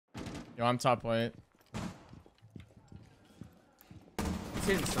Yo, I'm top white. It's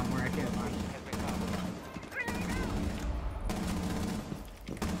hidden somewhere. I can't find it.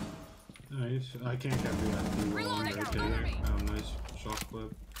 Nice. I can't get the wall on rotator. Nice shot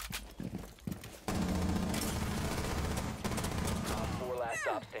clip.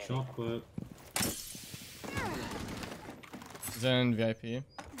 Shot clip. He's in VIP.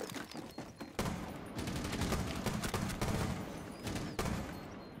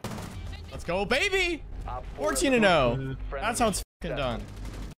 Let's go, baby! 14-0. That's how it's fucking done.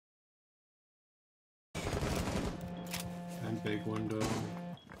 And big window.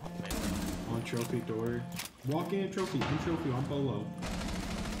 On trophy door. Walk in trophy on Bolo.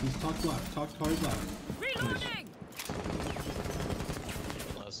 He's top left, top hard left. Nice.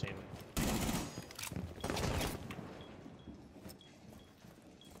 Last team.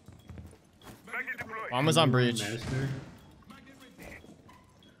 Bomb was on breach. Master.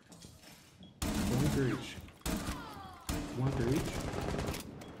 One for each. One for each.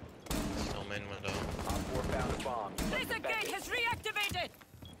 Still main window. Laser gate has reactivated.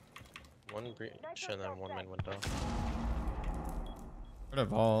 One breach and then one main window. What a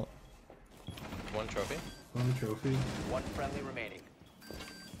vault. One trophy. One trophy. One friendly remaining.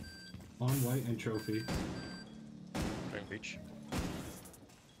 On white and trophy. Ring breach.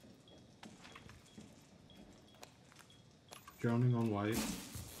 Droning on white.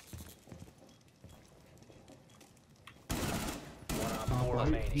 Top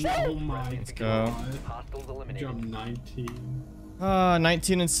right. Oh my Let's god. go. Hostiles eliminated. Jump 19.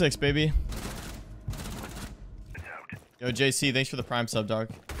 19-6, baby. Yo, JC, thanks for the prime sub, dog.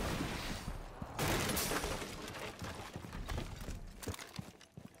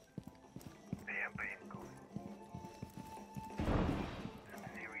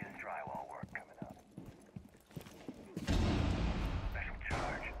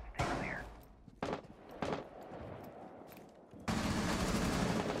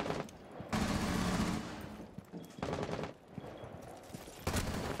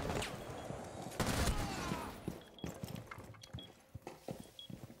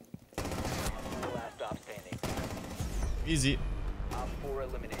 Easy.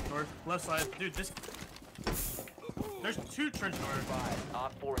 North, left side. Dude, this... There's two trench doors.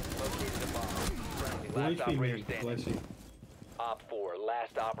 Op 4 has located a bomb. Friendly, last Bless you, operator mate. standing. Bless you. Op 4,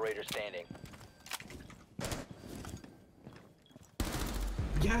 last operator standing.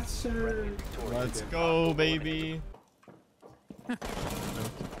 Yes, sir. Let's go, baby.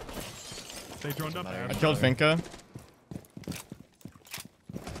 They droned up there. I killed Finka.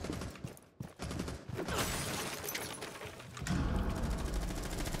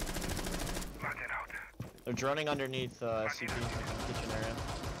 They're droning underneath CP kitchen area.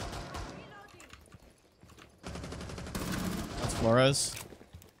 That's Flores.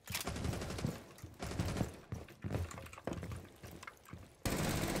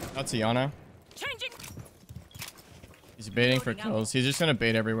 That's Iana. Changing. He's baiting for kills. He's just gonna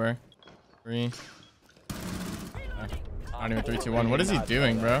bait everywhere. 3. I don't even 3, 2, 1. What is he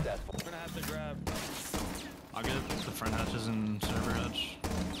doing, bro? We're gonna have to grab. I'll get the front hatches and server hatch.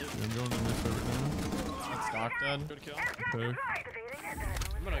 I'm going in the server now. That's Stock dead. Good kill. Okay.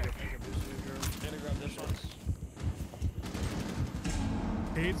 I'm gonna go pick up this dude, girl. Gonna grab this one.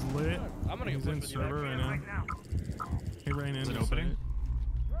 Cade's lit. I'm gonna He's go in server right now. He ran in. Is it opening?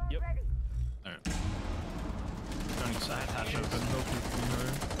 Yep. Alright. Turning side hatch Open. open.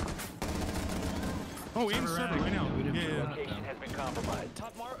 Oh, in server right now. Yeah. Location has been compromised.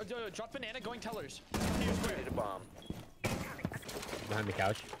 Top drop banana going tellers. Located a bomb. Behind the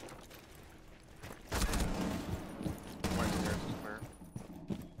couch.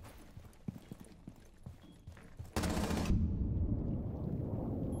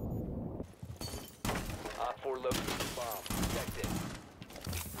 Op 4 located a bomb. Protect it.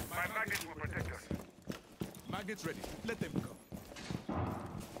 My maggots will protect us. Maggots ready. Let them go.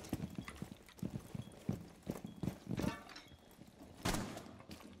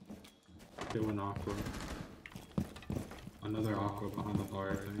 Doing aqua. Another aqua behind the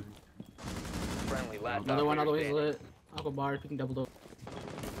bar, I think. Friendly, last Another one all the way standing. lit. Aqua bar, picking double door.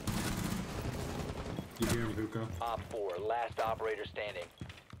 You hear him, hookah? Op 4, last operator standing.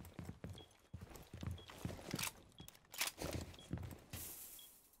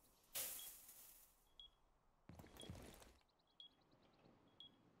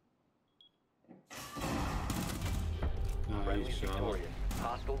 Friendly Nice shot. victorious.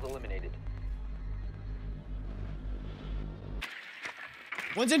 Hostiles eliminated.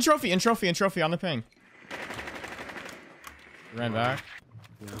 One's in trophy on the ping. Ran back.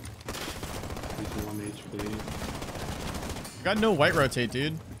 Yeah. He's 1 HP. Got no white rotate,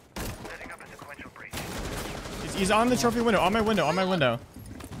 dude. He's on the trophy window. On my window. On my window.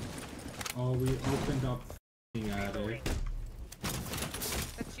 Oh, we opened up attic.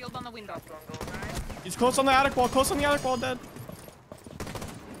 Let's shield on the window. He's close on the attic wall. Close on the attic wall. Dead.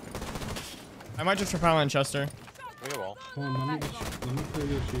 I might just repel on Chester. We have wall. Hold on, let me clear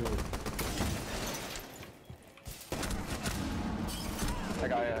your shield. I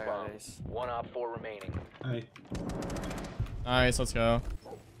got it. One op 4 remaining. Hey. Nice. Let's go.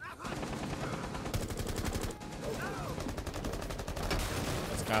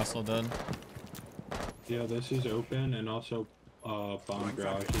 That's castle dead. Yeah, this is open, and also bomb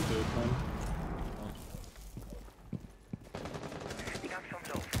garage is open.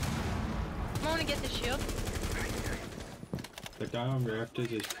 I'm gonna get the shield. The guy on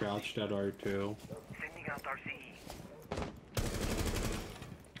rafters is crouched at R2.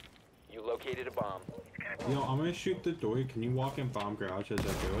 You located a bomb. Yo, I'm gonna shoot the door. Can you walk in bomb garage as I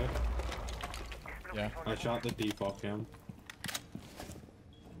do it? Yeah. I shot the default cam.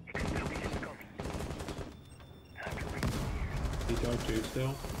 He's R2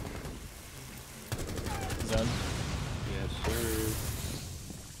 still? Dead. Yes, sir.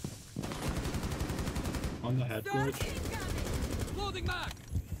 On the head glitch.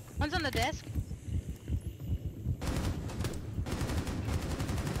 One's on the desk.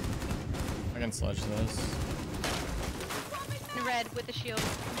 I can sledge this. In red with the shield.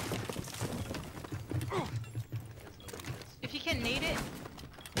 If you can nade it.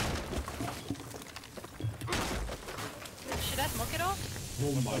 Should I smoke it off?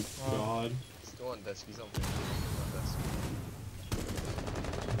 Oh my god. Still on desk. He's on desk.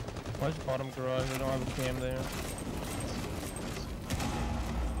 Why's bottom garage? I don't have a cam there.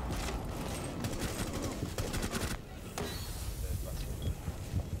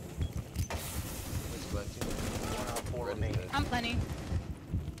 I'm plenty.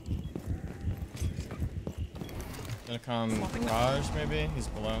 Gonna come garage maybe? He's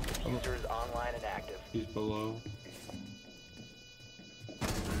below. User is online and active. He's below.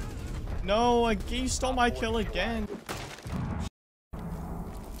 No, you stole my kill again.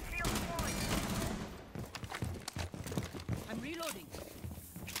 I'm reloading.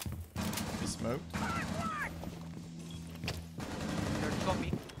 He smoked. They're got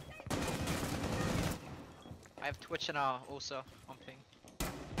me. I have Twitch and also on ping.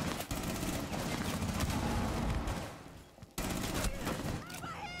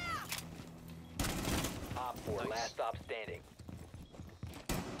 Op 4, last stop standing.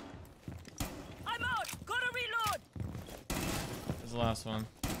 I'm out. Gotta reload. There's the last one.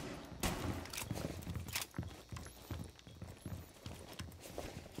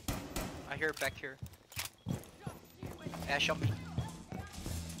 I hear it back here. Ash on me.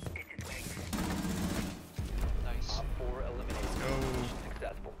 Nice. Op 4 eliminated. Go.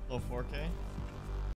 Successful. Low 4K.